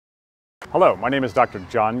Hello, my name is Dr.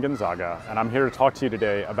 Gian Gonzaga, and I'm here to talk to you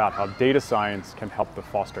today about how data science can help the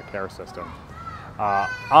foster care system.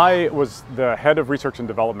 I was the head of research and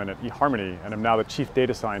development at eHarmony, and I'm now the chief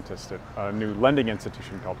data scientist at a new lending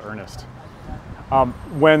institution called Earnest.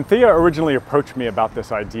 When Thea originally approached me about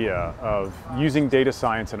this idea of using data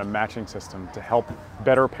science in a matching system to help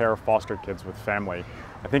better pair foster kids with family,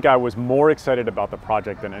 I think I was more excited about the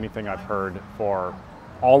project than anything I've heard for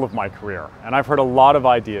all of my career. And I've heard a lot of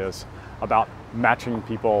ideas about matching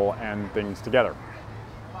people and things together.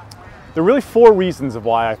 There are really four reasons of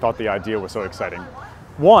why I thought the idea was so exciting.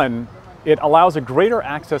 One, it allows a greater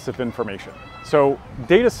access of information. So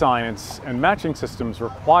data science and matching systems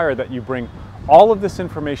require that you bring all of this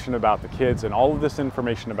information about the kids and all of this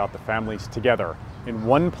information about the families together in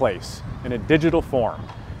one place in a digital form.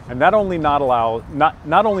 And not only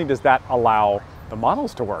does that allow the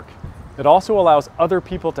models to work, it also allows other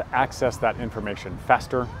people to access that information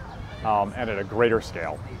faster and at a greater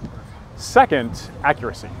scale. Second,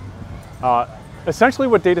 accuracy. Essentially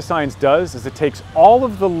what data science does is it takes all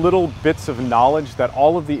of the little bits of knowledge that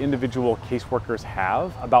all of the individual caseworkers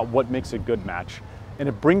have about what makes a good match, and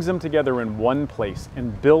it brings them together in one place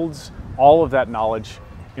and builds all of that knowledge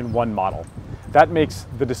in one model. That makes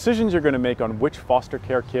the decisions you're going to make on which foster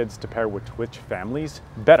care kids to pair with which families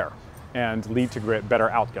better and lead to better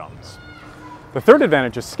outcomes. The third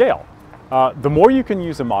advantage is scale. The more you can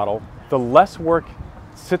use a model, the less work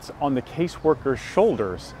sits on the caseworker's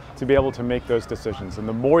shoulders to be able to make those decisions, and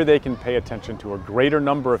the more they can pay attention to a greater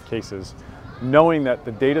number of cases, knowing that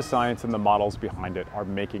the data science and the models behind it are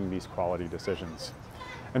making these quality decisions.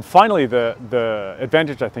 And finally, the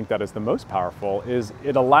advantage I think that is the most powerful is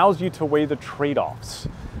it allows you to weigh the trade-offs.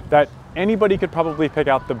 That anybody could probably pick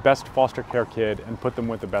out the best foster care kid and put them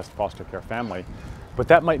with the best foster care family, but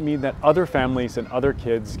that might mean that other families and other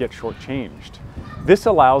kids get shortchanged. This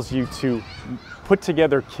allows you to put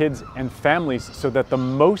together kids and families so that the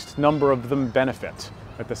most number of them benefit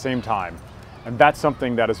at the same time. And that's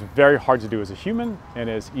something that is very hard to do as a human and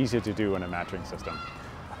is easy to do in a matching system.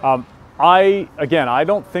 I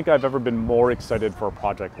don't think I've ever been more excited for a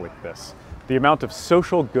project like this. The amount of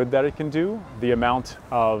social good that it can do, the amount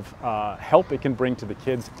of help it can bring to the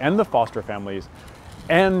kids and the foster families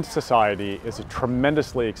and society is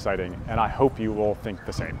tremendously exciting, and I hope you will think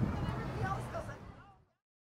the same.